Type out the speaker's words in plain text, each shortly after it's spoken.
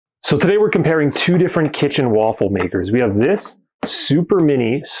So today we're comparing two different kitchen waffle makers. We have this super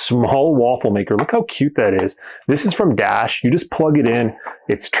mini small waffle maker. Look how cute that is. This is from Dash. You just plug it in.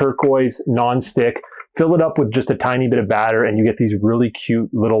 It's turquoise, non-stick. Fill it up with just a tiny bit of batter and you get these really cute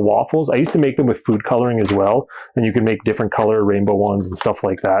little waffles. I used to make them with food coloring as well, and you can make different color rainbow ones and stuff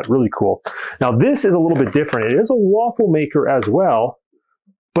like that. Really cool. Now this is a little bit different. It is a waffle maker as well,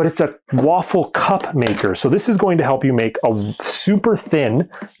 but it's a waffle cup maker. So this is going to help you make a super thin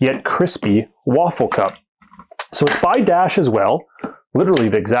yet crispy waffle cup. So it's by Dash as well. Literally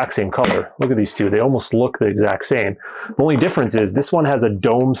the exact same color. Look at these two. They almost look the exact same. The only difference is this one has a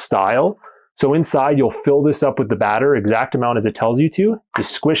dome style. So inside you'll fill this up with the batter, exact amount as it tells you to. You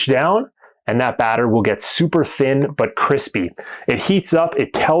squish down and that batter will get super thin but crispy. It heats up,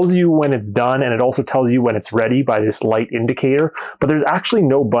 it tells you when it's done, and it also tells you when it's ready by this light indicator, but there's actually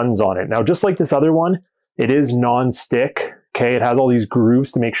no buns on it. Now, just like this other one, it is non-stick. Okay, it has all these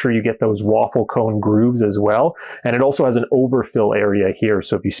grooves to make sure you get those waffle cone grooves as well. And it also has an overfill area here.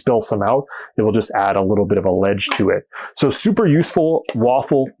 So if you spill some out, it will just add a little bit of a ledge to it. So super useful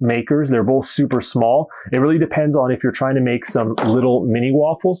waffle makers. They're both super small. It really depends on if you're trying to make some little mini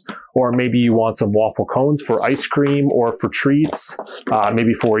waffles, or maybe you want some waffle cones for ice cream or for treats,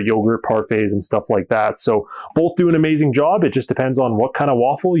 maybe for yogurt parfaits and stuff like that. So both do an amazing job. It just depends on what kind of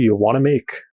waffle you want to make.